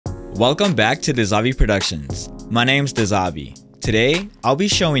Welcome back to Dezavi Productions. My name's Dezavi. Today, I'll be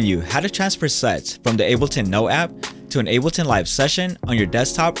showing you how to transfer sets from the Ableton Note app to an Ableton Live session on your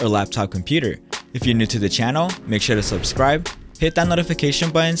desktop or laptop computer. If you're new to the channel, make sure to subscribe, hit that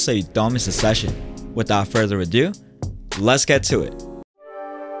notification button so you don't miss a session. Without further ado, let's get to it.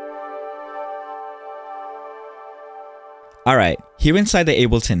 Alright, here inside the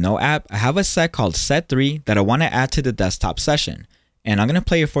Ableton Note app, I have a set called Set 3 that I want to add to the desktop session. And I'm going to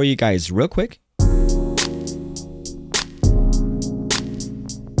play it for you guys real quick.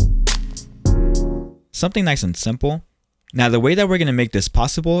 Something nice and simple. Now the way that we're going to make this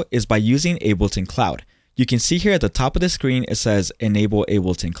possible is by using Ableton Cloud. You can see here at the top of the screen it says Enable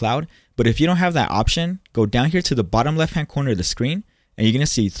Ableton Cloud, but if you don't have that option, go down here to the bottom left hand corner of the screen and you're going to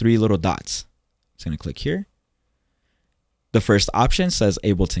see three little dots. So I'm going to click here. The first option says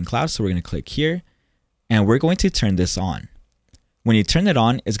Ableton Cloud, so we're going to click here and we're going to turn this on. When you turn it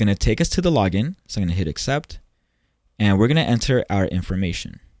on, it's going to take us to the login. So I'm going to hit accept and we're going to enter our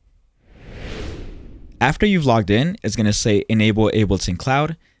information. After you've logged in, it's going to say enable Ableton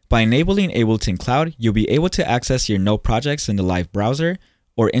Cloud. By enabling Ableton Cloud, you'll be able to access your Note projects in the live browser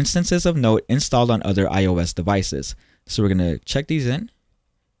or instances of Note installed on other iOS devices. So we're going to check these in,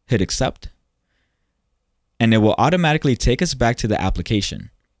 hit accept, and it will automatically take us back to the application.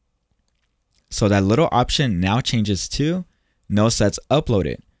 So that little option now changes to No Sets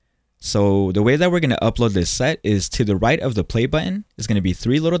Uploaded. So the way that we're going to upload this set is to the right of the play button. It's going to be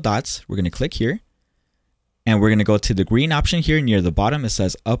three little dots. We're going to click here. And we're going to go to the green option here near the bottom. It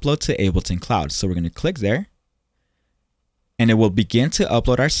says Upload to Ableton Cloud. So we're going to click there. And it will begin to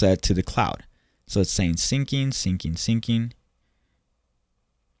upload our set to the cloud. So it's saying syncing, syncing, syncing.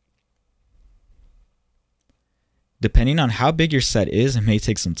 Depending on how big your set is, it may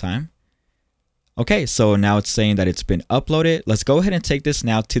take some time. Okay, so now it's saying that it's been uploaded. Let's go ahead and take this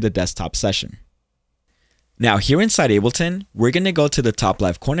now to the desktop session. Now here inside Ableton, we're going to go to the top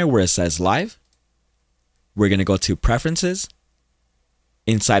left corner where it says Live. We're going to go to Preferences.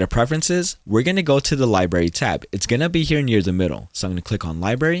 Inside of Preferences, we're going to go to the Library tab. It's going to be here near the middle. So I'm going to click on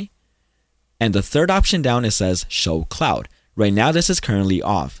Library. And the third option down, it says Show Cloud. Right now this is currently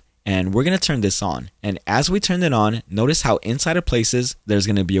off. And we're going to turn this on. And as we turn it on, notice how inside of Places, there's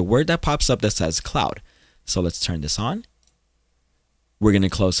going to be a word that pops up that says Cloud. So let's turn this on. We're going to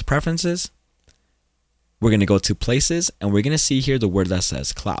close Preferences. We're going to go to Places, and we're going to see here the word that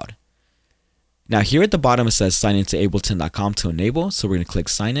says Cloud. Now here at the bottom, it says sign into ableton.com to enable. So we're going to click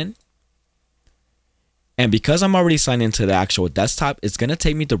sign in. And because I'm already signed into the actual desktop, it's going to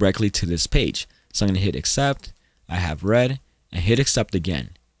take me directly to this page. So I'm going to hit accept. I have read and hit accept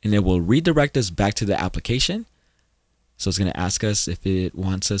again. And it will redirect us back to the application. So it's going to ask us if we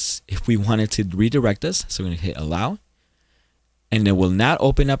want it to redirect us. So we're going to hit allow. And it will now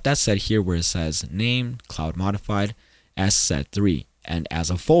open up that set here where it says name, cloud modified as set 3 and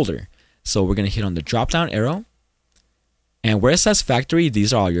as a folder. So we're going to hit on the drop down arrow. And where it says factory,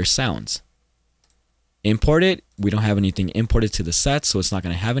 these are all your sounds. Imported, we don't have anything imported to the set, so it's not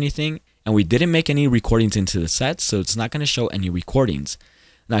going to have anything. And we didn't make any recordings into the set, so it's not going to show any recordings.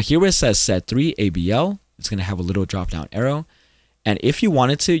 Now here where it says set 3 ABL, it's going to have a little drop down arrow. And if you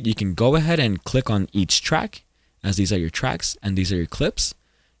wanted to, you can go ahead and click on each track, as these are your tracks and these are your clips.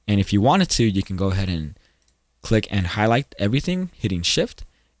 And if you wanted to, you can go ahead and click and highlight everything, hitting shift,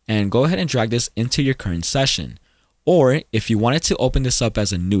 and go ahead and drag this into your current session. Or if you wanted to open this up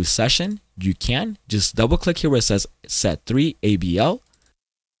as a new session, you can just double click here where it says set 3 ABL.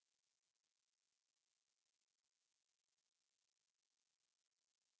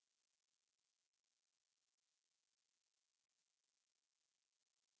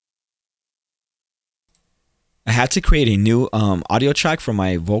 I had to create a new audio track for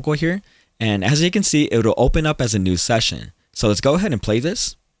my vocal here. And as you can see, it will open up as a new session. So let's go ahead and play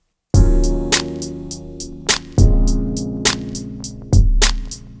this.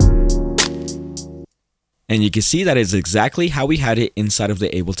 And you can see that it's exactly how we had it inside of the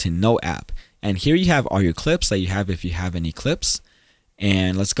Ableton Note app. And here you have all your clips that you have if you have any clips.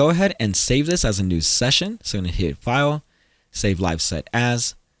 And let's go ahead and save this as a new session. So I'm going to hit File, Save Live Set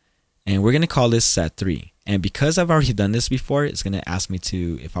As, and we're going to call this Set 3. And because I've already done this before, it's going to ask me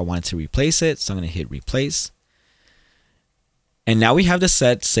if I wanted to replace it. So I'm going to hit Replace. And now we have the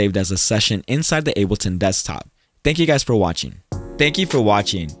set saved as a session inside the Ableton desktop. Thank you guys for watching. Thank you for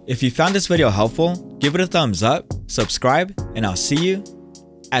watching. If you found this video helpful, give it a thumbs up, subscribe, and I'll see you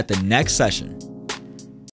at the next session.